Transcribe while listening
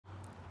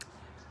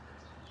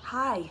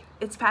Hi,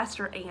 it's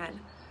Pastor Ann.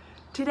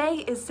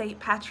 Today is St.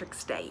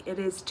 Patrick's Day. It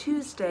is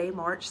Tuesday,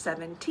 March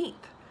 17th.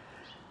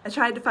 I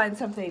tried to find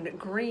something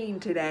green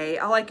today.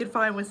 All I could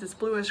find was this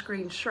bluish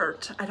green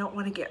shirt. I don't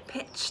want to get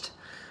pinched.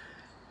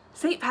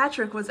 St.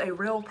 Patrick was a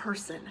real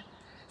person.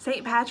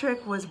 St.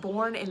 Patrick was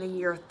born in the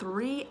year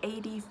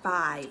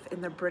 385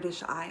 in the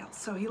British Isles,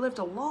 so he lived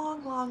a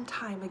long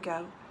time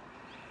ago.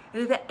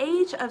 And at the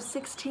age of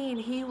 16,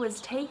 he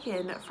was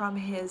taken from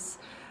his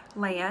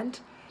land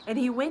and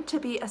he went to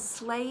be a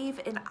slave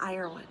in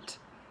Ireland.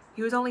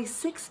 He was only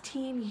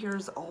 16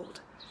 years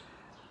old.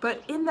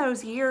 But in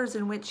those years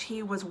in which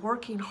he was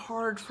working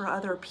hard for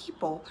other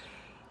people,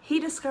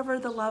 he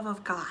discovered the love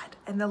of God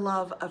and the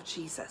love of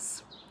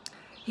Jesus.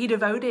 He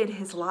devoted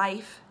his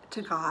life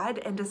to God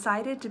and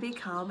decided to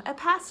become a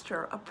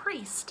pastor, a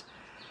priest.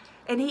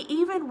 And he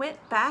even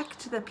went back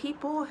to the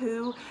people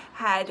who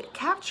had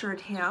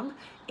captured him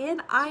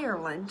in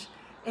Ireland,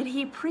 and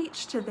he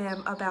preached to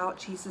them about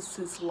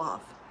Jesus's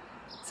love.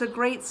 It's a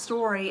great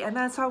story, and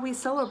that's why we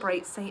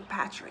celebrate St.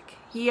 Patrick.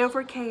 He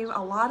overcame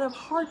a lot of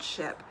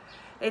hardship,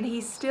 and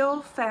he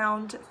still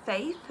found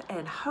faith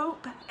and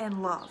hope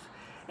and love,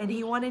 and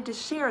he wanted to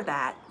share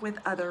that with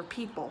other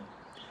people.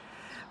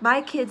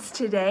 My kids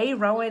today,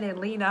 Rowan and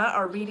Lena,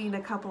 are reading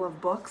a couple of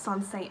books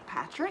on St.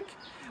 Patrick.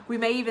 We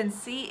may even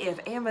see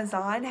if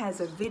Amazon has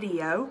a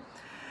video.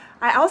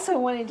 I also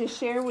wanted to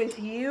share with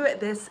you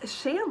this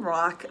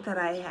shamrock that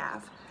I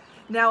have.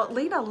 Now,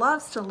 Lena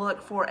loves to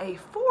look for a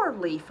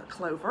 4-leaf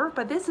clover,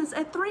 but this is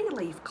a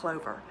 3-leaf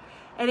clover.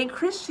 And in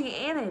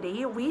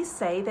Christianity, we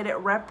say that it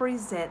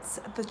represents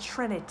the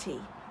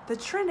Trinity. The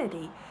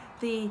Trinity,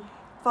 the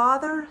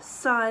Father,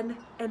 Son,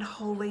 and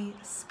Holy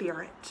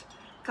Spirit.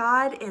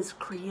 God is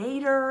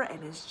creator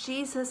and is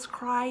Jesus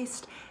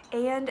Christ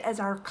and as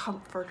our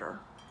comforter.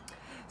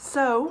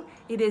 So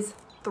it is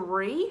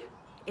 3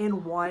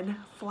 in 1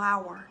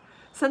 flower.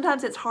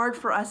 Sometimes it's hard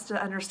for us to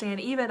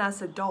understand, even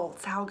us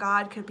adults, how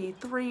God could be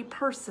 3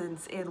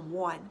 persons in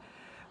 1.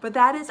 But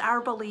that is our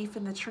belief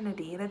in the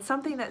Trinity, and it's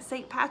something that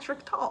St.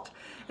 Patrick taught.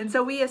 And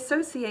so we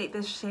associate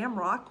this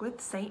shamrock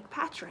with St.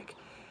 Patrick.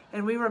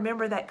 And we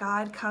remember that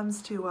God comes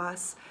to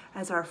us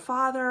as our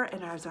Father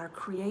and as our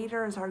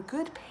Creator, as our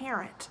good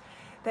parent.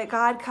 That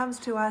God comes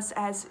to us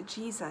as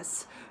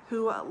Jesus,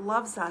 who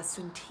loves us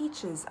and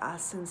teaches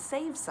us and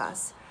saves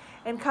us,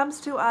 and comes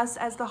to us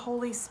as the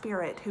Holy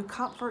Spirit, who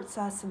comforts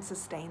us and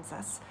sustains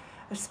us,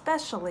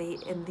 especially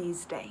in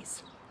these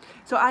days.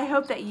 So I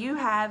hope that you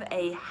have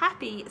a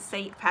happy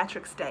St.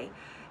 Patrick's Day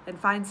and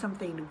find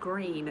something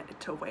green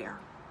to wear.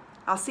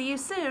 I'll see you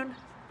soon.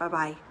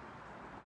 Bye-bye.